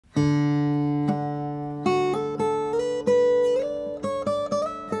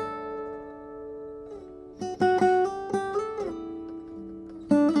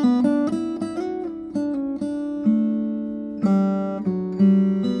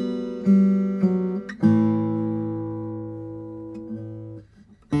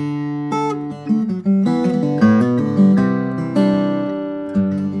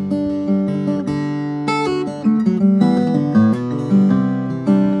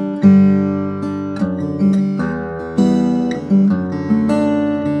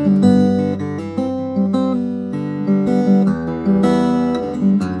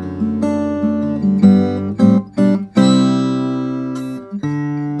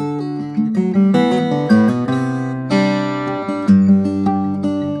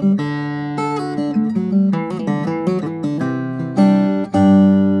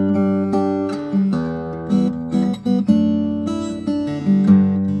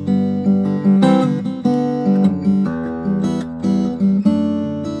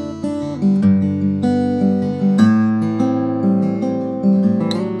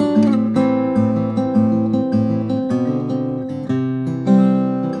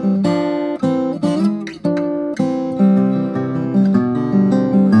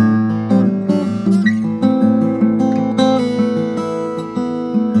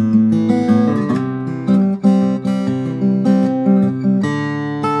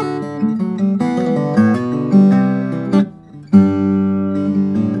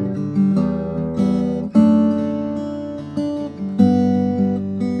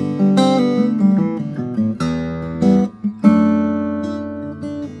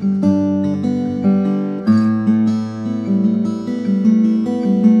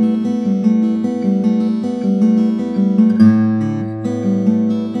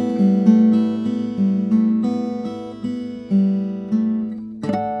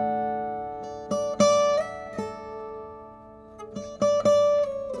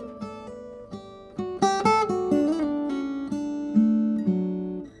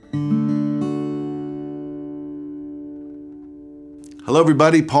Hello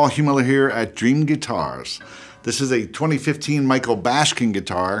everybody, Paul Heumiller here at Dream Guitars. This is a 2015 Michael Baskin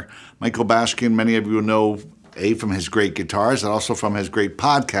guitar. Michael Baskin, many of you will know from his great guitars and also from his great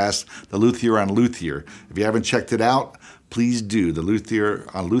podcast, The Luthier on Luthier. If you haven't checked it out, please do. The Luthier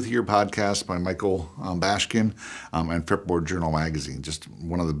on Luthier podcast by Michael Baskin and Fretboard Journal magazine. Just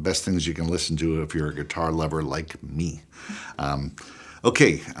one of the best things you can listen to if you're a guitar lover like me.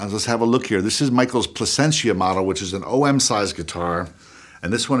 Okay, let's have a look here. This is Michael's Placencia model, which is an OM size guitar,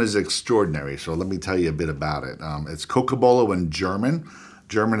 and this one is extraordinary, so let me tell you a bit about it. It's Cocobolo and German.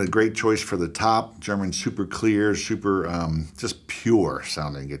 German, a great choice for the top. German, super clear, super just pure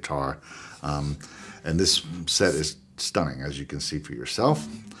sounding guitar. And this set is stunning, as you can see for yourself.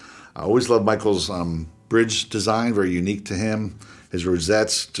 I always love Michael's bridge design, very unique to him. His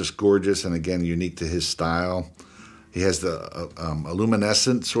rosettes, just gorgeous, and again, unique to his style. He has the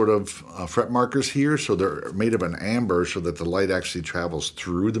luminescent sort of fret markers here, so they're made of an amber so that the light actually travels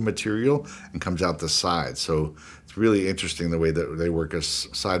through the material and comes out the side. So it's really interesting the way that they work as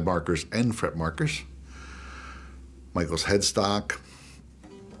side markers and fret markers. Michael's headstock,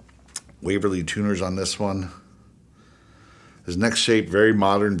 Waverly tuners on this one. His neck shape, very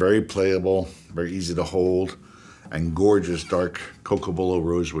modern, very playable, very easy to hold, and gorgeous dark Cocobolo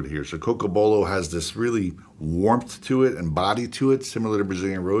rosewood here. So Cocobolo has this really warmth to it and body to it, similar to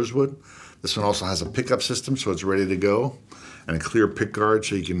Brazilian rosewood. This one also has a pickup system, so it's ready to go, and a clear pick guard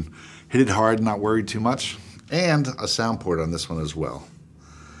so you can hit it hard and not worry too much, and a sound port on this one as well.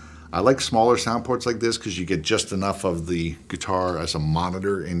 I like smaller sound ports like this because you get just enough of the guitar as a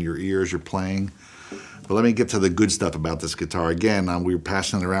monitor in your ear as you're playing. But let me get to the good stuff about this guitar. Again, we were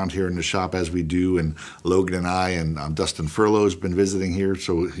passing it around here in the shop as we do, and Logan and I and Dustin Furlow's been visiting here,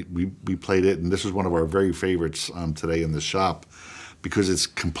 so we played it, and this is one of our very favorites today in the shop because it's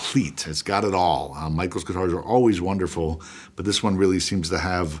complete. It's got it all. Michael's guitars are always wonderful, but this one really seems to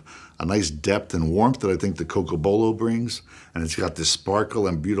have a nice depth and warmth that I think the Cocobolo brings, and it's got this sparkle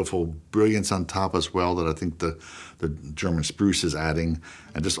and beautiful brilliance on top as well that I think the German Spruce is adding,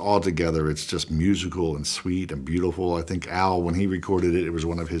 and just all together it's just musical and sweet and beautiful. I think Al, when he recorded it, it was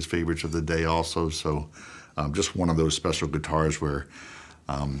one of his favorites of the day also, so just one of those special guitars where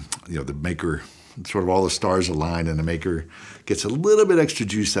you know, the maker, sort of all the stars align and the maker gets a little bit extra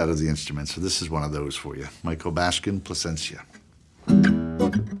juice out of the instrument. So this is one of those for you. Michael Baskin Placencia.